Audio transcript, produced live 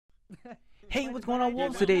Hey, what's going on,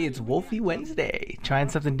 Wolves? Today it's Wolfie Wednesday. Trying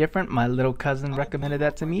something different. My little cousin recommended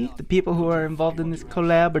that to me. The people who are involved in this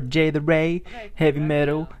collab are JaiTheRai, Heavy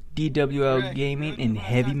Metal, DWL-Gaming, and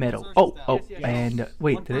Heavy Metal. And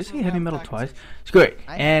wait, did I say Heavy Metal twice? Screw it.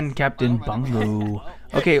 And Captain Bongo.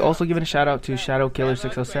 Okay, also giving a shout out to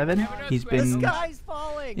ShadowKiller607. He's been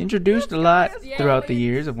introduced a lot throughout the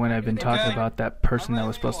years of when I've been talking about that person that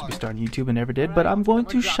was supposed to be starting YouTube and never did. But I'm going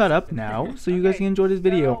to shut up now so you guys can enjoy this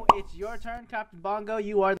video. It's your turn, Captain Bongo.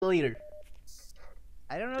 You are the leader.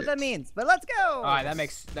 I don't know what that means, but let's go. All right, that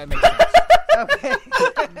makes sense. Okay.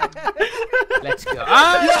 Let's go.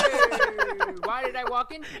 Oh, why did I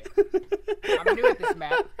walk in here? I'm new at this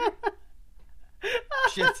map.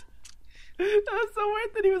 Shit. That was so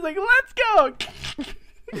weird that he was like, let's go!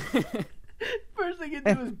 First thing he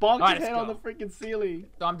did was bonk his head on the freaking ceiling.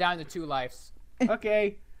 So I'm down to 2 lives.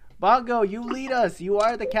 Okay. Bongo, you lead us. You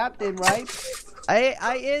are the captain, right?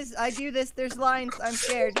 I do this. There's lines. I'm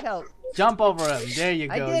scared. Help. Jump over him. There you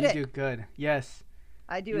go. I did it. You do good. Yes.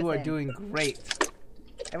 I do You are doing great.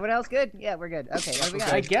 Everyone else good? Yeah, we're good. Okay, what do we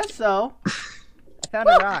got? I guess so. I found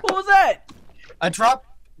a rock. What was that? I dropped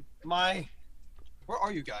my... Where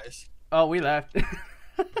are you guys? Oh, we left.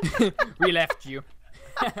 We left you.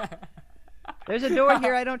 There's a door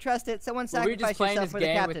here. I don't trust it. Someone Were we just sacrifice playing yourself this for the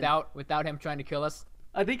game captain. without him trying to kill us?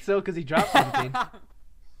 I think so, because he dropped something.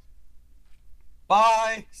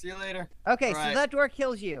 Bye. See you later. Okay, Right. so that door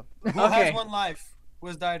kills you. Who has 1 life? Who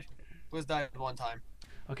has died? Who has died 1 time?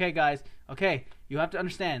 Okay, guys. Okay, you have to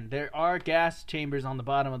understand. There are gas chambers on the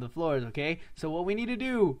bottom of the floors, okay? So what we need to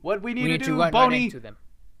do, we need to run Boney? into them.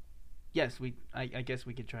 Yes, I guess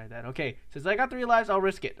we could try that. Okay, since I got 3 lives, I'll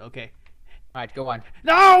risk it. Okay. All right, go on.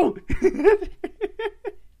 No!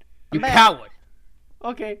 You coward.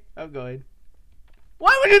 Okay, I'm going.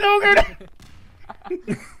 Why would you do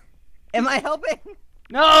it? Am I helping?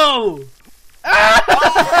 No!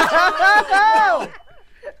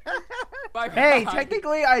 Hey,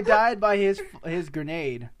 technically I died by his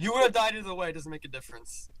grenade. You would have died either way. It doesn't make a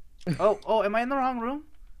difference. Oh, am I in the wrong room?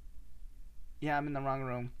 Yeah, I'm in the wrong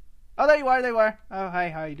room. Oh, there you are, there you are. Oh, hi,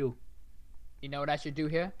 how you do? You know what I should do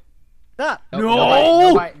here? Stop.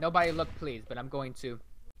 No! Nobody look, please, but I'm going to.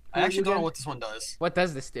 I actually don't know what this one does. What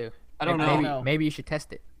does this do? I don't know. Maybe you should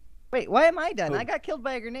test it. Wait, why am I done? Who? I got killed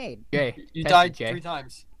by a grenade. Jay, You test died it, Jay. 3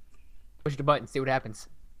 times. Push the button, see what happens.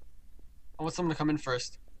 I want someone to come in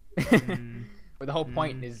first. Well, the whole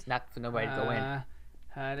point is not for nobody to go in.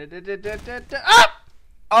 Ah!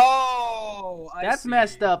 Oh! That's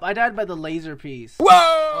messed up. I died by the laser piece.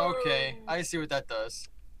 Whoa! Okay, I see what that does.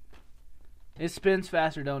 It spins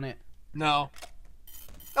faster, don't it? No.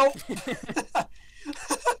 Oh! Okay.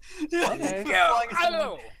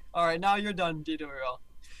 Hello! Alright, now you're done, DWL.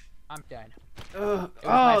 I'm done. Oh,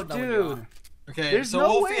 nice knowing you dude. all. Okay, There's so no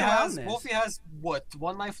Wolfie way around has this. what?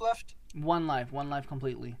 1 life left? 1 life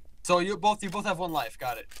completely. So you both have 1 life.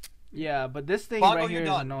 Got it. Yeah, but this thing Bongo, right here you're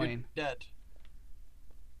is done. annoying. You're dead.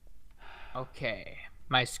 Okay.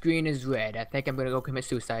 My screen is red. I think I'm gonna go commit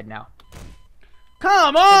suicide now.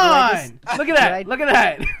 Come on! Look at that! Look at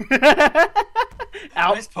that!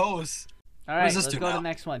 Ow. Nice pose. Alright, this let's do go to now? the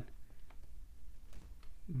next one.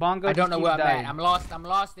 Bongo, I don't know just where I'm keep dying. at. I'm lost in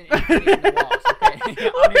the walls. Okay.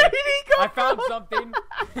 Where did he come I found from? something.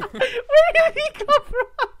 Where did he come from?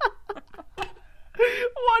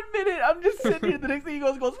 1 minute, I'm just sitting here. The next thing he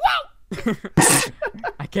goes, wow!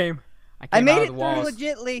 I came I made out it of the through walls.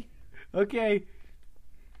 legitly. Okay.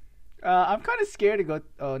 I'm kind of scared to go.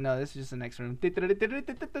 Oh no, this is just the next room.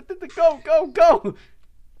 Go!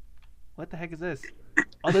 What the heck is this?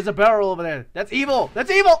 Oh, there's a barrel over there. That's evil. That's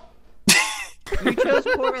evil. You chose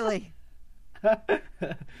poorly.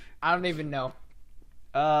 I don't even know.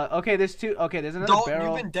 Okay, there's 2. Okay, there's another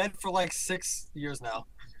barrel. You've been dead for like 6 years now.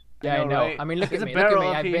 Yeah, I know. right? I mean, look There's at a me. Look at barrel me.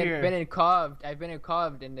 up I've here. been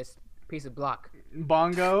carved in this piece of block.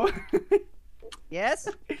 Bongo. Yes?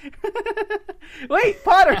 Wait,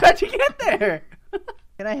 Potter, how'd you get there?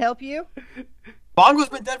 Can I help you? Bongo's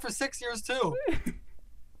been dead for 6 years too.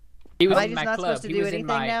 He was Am I in just my not club. supposed to He do was anything in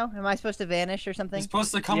my... now? Am I supposed to vanish or something? He's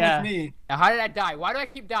supposed to come Yeah. with me. Now, how did I die? Why do I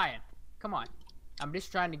keep dying? Come on. I'm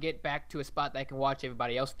just trying to get back to a spot that I can watch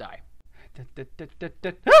everybody else die.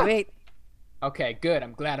 Wait. Okay, good.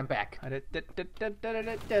 I'm glad I'm back.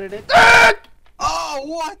 Oh,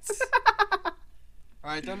 what?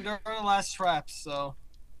 Alright, they're the last traps, so...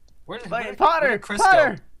 Where did Chris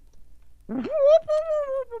Potter! go?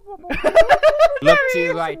 Look to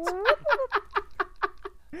your right.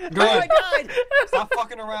 Good. Oh, I died! Stop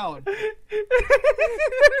fucking around.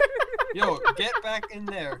 Yo, get back in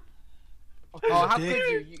there. Okay, Oh, how dick.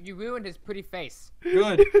 could you? You ruined his pretty face.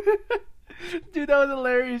 Good. Dude, that was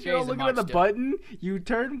hilarious. You're all Jay's a looking at the monster. button. You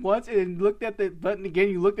turned once and looked at the button again.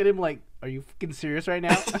 You looked at him like, are you fucking serious right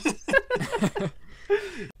now?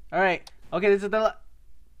 All right. Okay, this is the...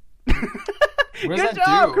 What does Good that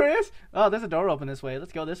job, do? Chris. Oh, there's a door open this way.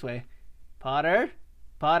 Let's go this way. Potter.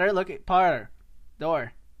 Potter, look at Potter.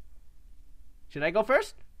 Door. Should I go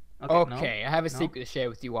first? Okay, no. I have a No. secret to share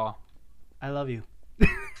with you all. I love you.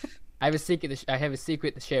 I have a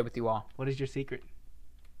secret to share with you all. What is your secret?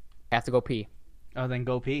 I have to go pee. Oh, then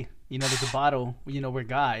go pee. You know, there's a bottle. You know, we're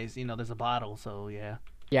guys. You know, there's a bottle, so yeah.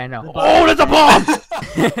 Yeah, I know. Oh, that's a bomb!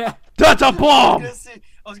 That's a I bomb! was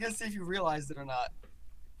gonna see if you realized it or not.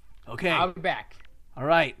 Okay. I'll be back. All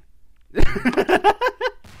right. Were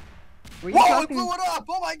you Whoa! It talking? blew it up!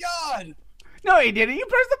 Oh my god! No, he didn't. You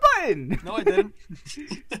pressed the button. No, I didn't.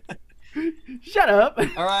 Shut up.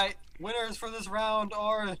 All right, winners for this round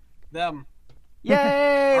are them.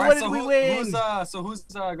 Yay! All What right, did so we who- win? Who's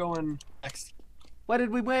going next? What did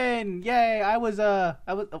we win? Yay! I was. Oh.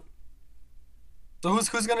 So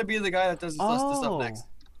who's gonna be the guy that does this stuff next?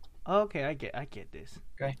 Okay, I get this.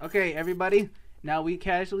 Okay. Okay, everybody. Now we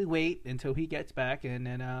casually wait until he gets back, and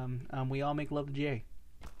then we all make love to Jay.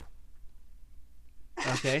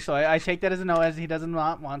 Okay, so I take that as a no, as he doesn't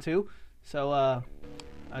want to. So I'll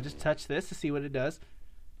just touch this to see what it does.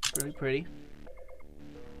 Really pretty.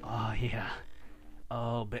 Oh yeah.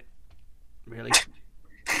 Oh, but really?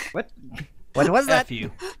 What was that? F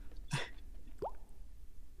you.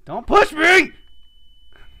 Don't push me!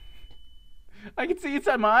 I can see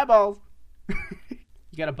inside my eyeballs. You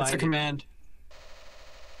gotta That's bite a it. command.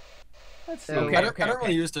 Let's see. Okay. I don't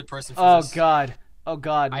really use third person for Oh this. god. Oh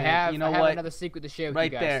god. I man. have, You know I have what? another secret to share with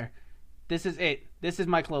Right you guys. there. This is it. This is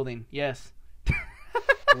my clothing. Yes.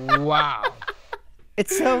 Wow.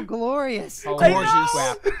 It's so glorious. Holy Gorgeous.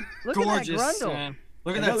 crap. Look Gorgeous, at that grundle. man.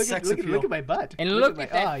 Look at I know, that sex appeal. look at my butt. And look my-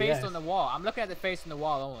 at that oh, face yes. on the wall. I'm looking at the face on the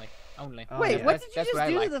wall only. Oh, Wait, yeah. what That's- did you that's just what I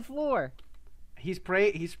do like. to the floor? He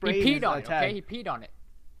sprayed He his peed on it, tag. okay? He peed on it.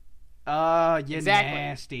 Oh, you Exactly.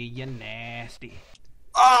 nasty. You nasty.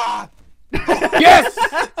 Ah! Yes!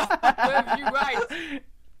 Serves you right.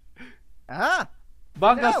 Ah,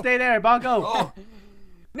 Bongo, No. stay there. Bongo. Oh,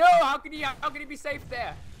 No, how can he be safe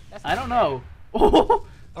there? That's I don't not know.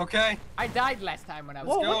 fair. okay. I died last time when I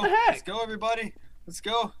was Whoa, there. what the heck? Let's go, everybody. Let's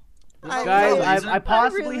go. I Guys, really- I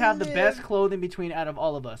possibly really have the best live. clothing between out of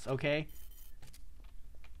all of us, okay?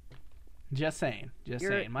 Just saying. Just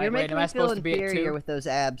you're, saying. My, you're Wait, making am I me feel supposed to be it inferior too? with those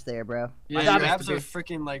abs there, bro. Yeah, My your job is abs to are be-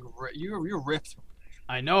 freaking like you're ripped.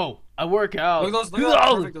 I know. I work out. Look at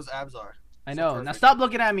how perfect those abs are. I So know. Now perfect. stop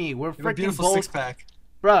looking at me. We're You have a freaking beautiful six both. pack.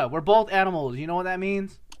 Bruh, we're both animals. You know what that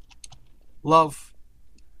means? Love.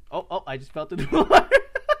 Oh, I just felt the door.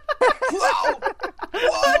 Whoa!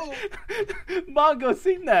 Whoa! Bongo,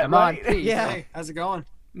 seen that, Come on, right? please. Yeah. Hey, how's it going?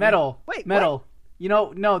 Metal. Wait, Metal. You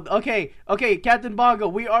know, no. Okay, Captain Bongo,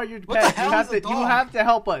 we are your What the pets. hell You have is a to. You dog? have to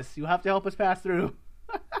help us. You have to help us pass through.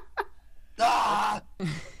 Ah!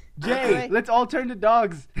 Jay, Okay. let's all turn to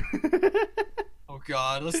dogs. Oh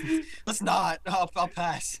God, let's not. I'll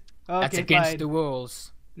pass. Okay, That's against fine. the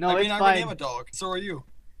rules. No, I mean, it's I fine. already am a dog. So are you.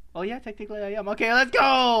 Oh yeah, technically I am. Okay, let's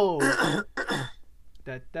go.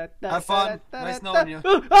 Have fun. Nice knowing you.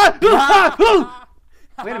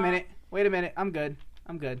 Wait a minute. I'm good.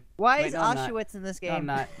 Why Wait, is no, I'm not. Auschwitz in this No, game? I'm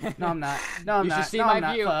not. No, I'm not. No, I'm You not. should see no, my I'm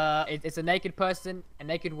not. view. It's a naked person, a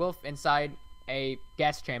naked wolf inside a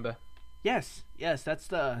gas chamber. Yes, that's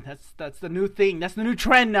the new thing. That's the new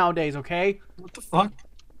trend nowadays. Okay, What the fuck?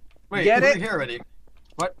 Wait, Get we're it? here already.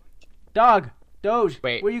 What? Doge.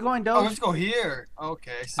 Where Wait. you going, Oh, Doge? let's go here.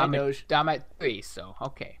 Okay. So I'm at 3, so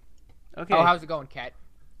okay. Okay. Oh, how's it going, cat?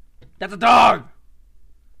 That's a dog.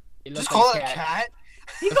 It just looks call like it a cat.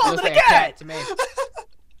 He It called looks it a like cat. to me.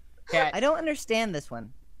 Cat. I don't understand this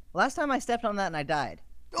one. Last time I stepped on that and I died.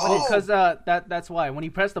 Oh! Because that's why when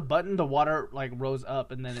you press the button, the water like rose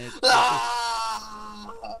up and then it.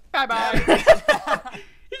 Ah! Bye bye.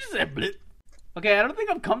 He just said blip. Okay, I don't think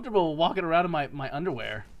I'm comfortable walking around in my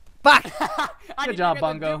underwear. Fuck! I didn't job,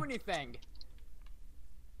 even Bongo. do anything.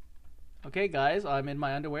 Okay, guys, I'm in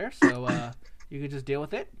my underwear, so you can just deal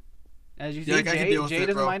with it. As you see, Yeah, I can deal with Jay it,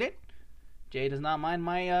 doesn't bro. mind it. Jay does not mind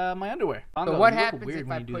my my underwear. Bongo, So what you look happens weird if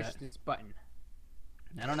when I you do push that. this button?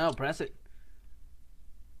 I don't know. Press it.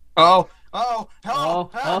 Oh! Oh!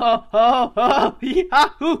 Help! Oh, Help! oh,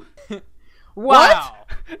 yahoo! Wow.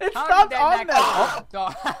 It How stopped did that on not that. kill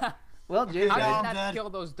those dogs? Well, Jay's How dead. did I'm that dead. kill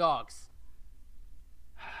those dogs?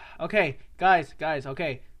 Okay, guys,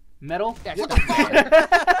 okay. Metal. That's What the the fuck?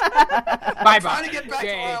 Bye Trying bye. to get back to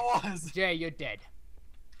Jay, where I was. Jay, you're dead.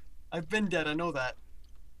 I've been dead. I know that.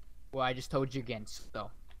 Well, I just told you again,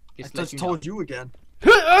 so I just let just you told you again.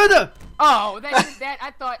 Oh, that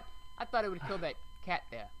I thought it would kill that cat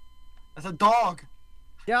there. That's a dog.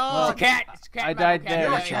 Dog. It's a cat. It's a cat. I died there.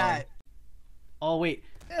 You're a cat. Oh wait,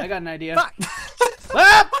 I got an idea. Fuck.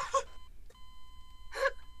 Ah!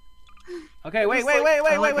 Okay, wait.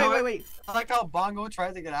 I like how Bongo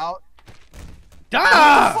tried to get out.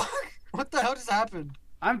 Ah! What the hell just happened?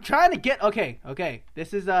 I'm trying to get. Okay.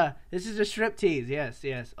 This is a striptease.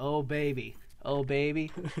 Yes. Oh baby. Oh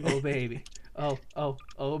baby. Oh baby.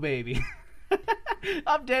 Oh baby.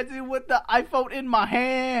 I'm dancing with the iPhone in my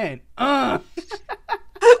hand. Look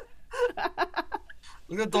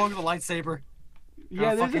at the dog with a lightsaber.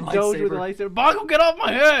 Yeah, there's a fucking doge with a lightsaber. Bongo, get off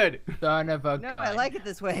my head! Son of a No, gun. I like it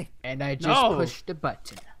this way. And I just pushed the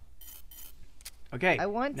button. Okay. I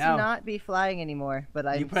want now, to not be flying anymore, but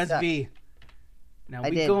I. You press stuck. V. Now I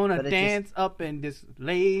we did, gonna but it dance up in this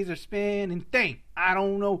laser spinning thing. I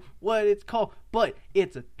don't know what it's called, but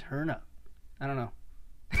it's a turnip. I don't know.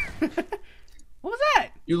 What was that?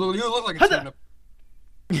 You look like a turnip.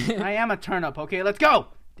 I am a turnip. Okay, let's go.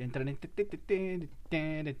 Oh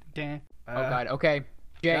god. Okay.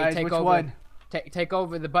 Jay, guys, take which over. one? Take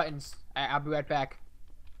over the buttons. I'll be right back.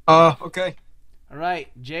 Okay. All right,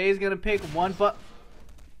 Jay's gonna pick one button.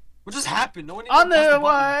 What just happened? No one even On pressed the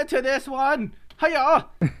button. way to this one. Hiya!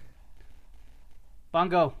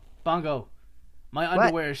 Bongo. My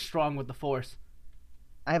underwear is strong with the force.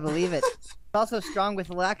 I believe it. It's also strong with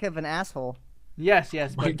the lack of an asshole. Yes,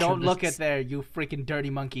 but My don't look goodness. at there, you freaking dirty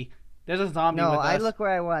monkey. There's a zombie No, with I us. look where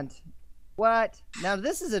I want. What? Now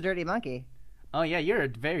this is a dirty monkey. Oh yeah, you're a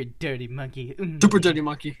very dirty monkey. Super dirty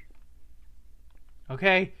monkey.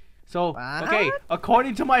 Okay, so What? okay,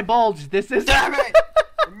 according to my bulge, this is. Damn it!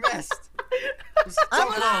 I missed. It's so I'm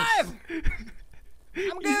close. alive!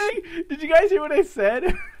 I'm good! Did you guys hear what I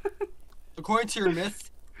said? According to your myth.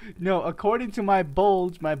 No, according to my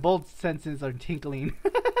bulge senses are tinkling.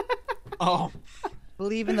 Oh.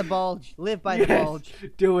 Believe in the bulge. Live by the Yes, bulge.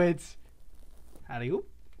 do it. How do you?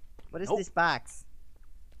 What is Nope. this box?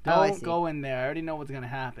 Oh, I Don't see. go in there. I already know what's gonna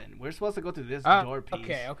happen. We're supposed to go through this door piece.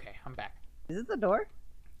 Okay, I'm back. Is it the door?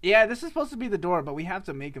 Yeah, this is supposed to be the door, but we have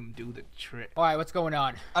to make him do the trick. All right, what's going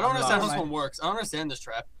on? I don't I'm understand how lost. this one works. I don't understand this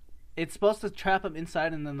trap. It's supposed to trap him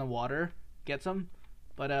inside and then the water gets him.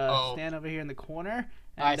 But Oh. stand over here in the corner.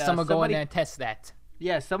 And, All right, someone go in there and test that.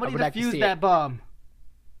 Yeah, somebody I would like to defuse see that it. bomb.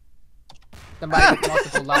 Somebody with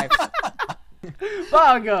multiple lives.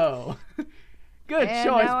 Bongo. Good And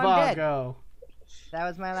choice, now I'm dead. Bongo. That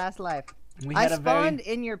was my last life. We I had a spawned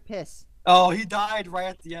very. in your piss. Oh, he died right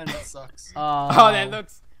at the end. That sucks. Oh, that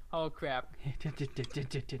looks. Oh crap.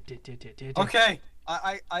 Okay.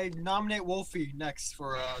 I nominate Wolfie next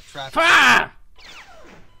for trap. Ah!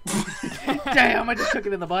 Damn! I just took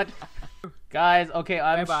it in the butt. Guys, okay,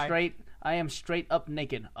 Bye-bye. I am straight up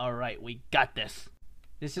naked. All right, we got this.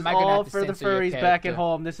 This is Am I gonna all have to for the censor your furries back character? at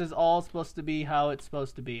home. This is all supposed to be how it's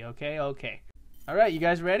supposed to be. Okay. All right, you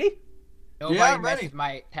guys ready? Nobody Yeah, I'm messed ready. with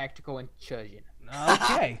my tactical incursion.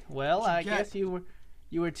 Okay. Well, I Yeah. guess you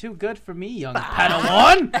were too good for me, young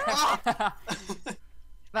Padawan.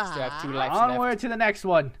 Still have 2 lives Onward left. to the next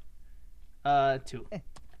one. 2. Okay,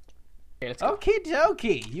 let's go. Okie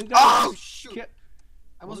dokie. You Oh guys. shoot! ki-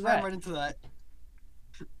 I almost was ran that? right into that.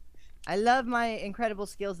 I love my incredible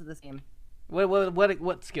skills at this game.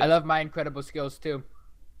 What skill? I love my incredible skills too.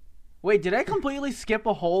 Wait, did I completely skip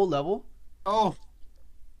a whole level? Oh,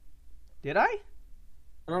 Did I? I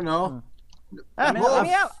don't know. Ah, in- let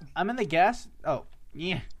me out! I'm in the gas. Oh,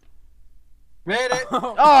 yeah. Made it.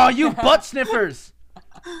 Oh, you butt sniffers!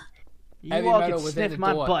 You Heavy all metal can within sniff the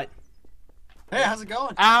my door. butt. Hey, how's it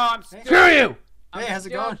going? Ow, I'm stuck. Screw you! I'm Hey, how's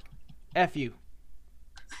it stuck. going? F you.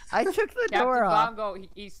 I took the Captain door off. Bongo,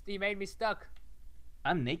 he made me stuck.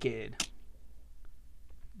 I'm naked.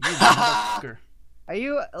 You motherfucker.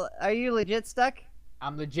 Are you legit stuck?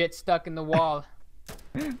 I'm legit stuck in the wall.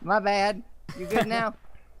 My bad. You good now?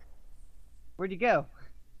 Where'd you go?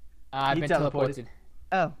 I've He been teleported. teleported.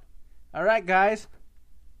 Oh, All right, guys.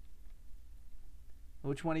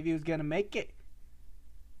 Which one of you is gonna make it?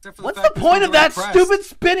 Except for What's fact the that point you of that were stupid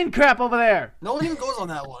spinning crap over there? No one even goes on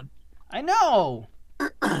that one. I know.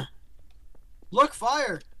 Look,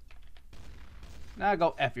 fire! Now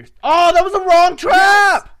go F your. Oh, that was the wrong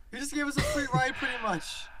trap! He just gave us a free ride, pretty much.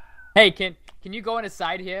 Hey, can you go on the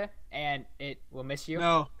side here and it will miss you?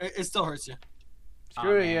 No, it still hurts you.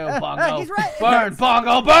 Screw man. you, Bongo. he's right. Burn,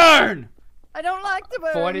 Bongo, burn! I don't like the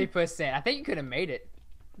bird. 40%. I think you could have made it.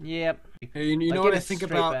 Yep. Hey, you know Like, what it I is think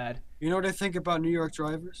straight about? bad. You know what I think about New York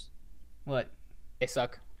drivers? What? They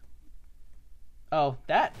suck. Oh,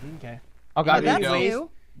 that? Okay. Oh Oh, god, there that's you go. you.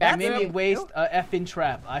 That That's made me you. waste a effing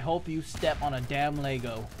trap. I hope you step on a damn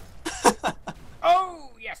Lego.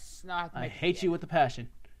 Oh, yes. No, I hate you with a passion.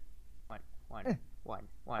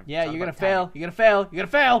 One. Yeah, you're gonna fail. You're gonna fail. You're gonna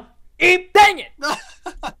fail. Eep! Dang it!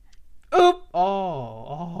 Oop!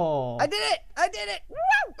 Oh. I did it! I did it! Woo!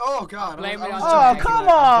 Oh God! Blame it on Oh, the come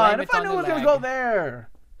lag. on! Blame If it I on knew the it was gonna lag. go there.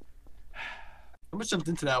 I almost jumped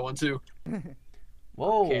into that one too.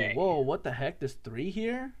 Whoa, Okay. whoa! What the heck? There's 3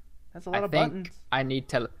 here. That's a lot I of think buttons. I need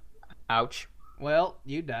to. Ouch. Well,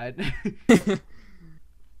 you died. Well, Which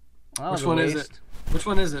that was a one is waste. it? Which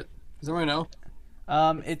one is it? Does anyone know?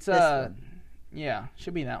 It's one. yeah,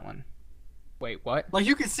 should be that one. Wait, what? Like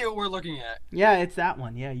you can see what we're looking at. Yeah, it's that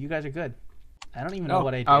one. Yeah, you guys are good. I don't even know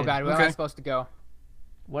what I did. Oh God, where am I Okay. supposed to go?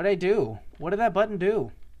 What did I do? What did that button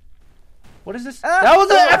do? What is this? Ah! That was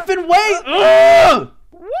an effing weight! Ugh!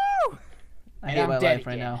 Woo! I And hate I'm my dead life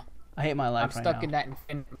right again. now. I hate my life I'm right stuck now. in that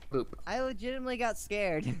infinite loop. I legitimately got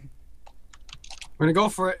scared. We're gonna go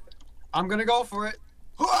for it. I'm gonna go for it.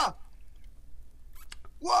 Hua!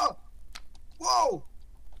 Whoa! Whoa!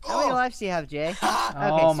 How many lives do you have, Jay? Oh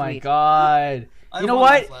Okay, my sweet. god. I You have know one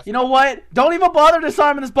life what? left. You know what? Don't even bother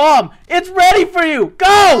disarming this bomb. It's ready for you. Go!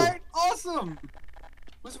 Alright, awesome.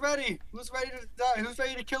 Who's ready? Who's ready to die? Who's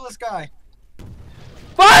ready to kill this guy?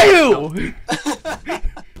 Fire you!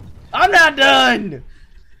 I'm not done.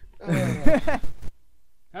 How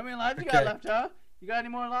many lives you got Okay. left, huh? You got any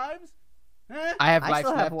more lives? Huh? I have I lives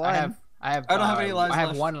still left. have one. I have. I don't have any lives I have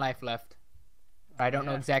left. 1 life left. I don't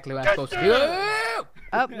know exactly what I'm supposed to do.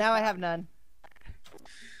 Oh, now I have none.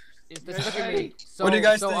 This is gonna be so, what do you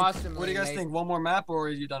guys so think? awesome. What do you guys think? One more map, or are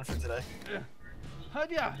you done for today?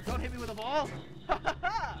 Yeah. Don't hit me with a ball.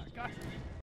 Gotcha.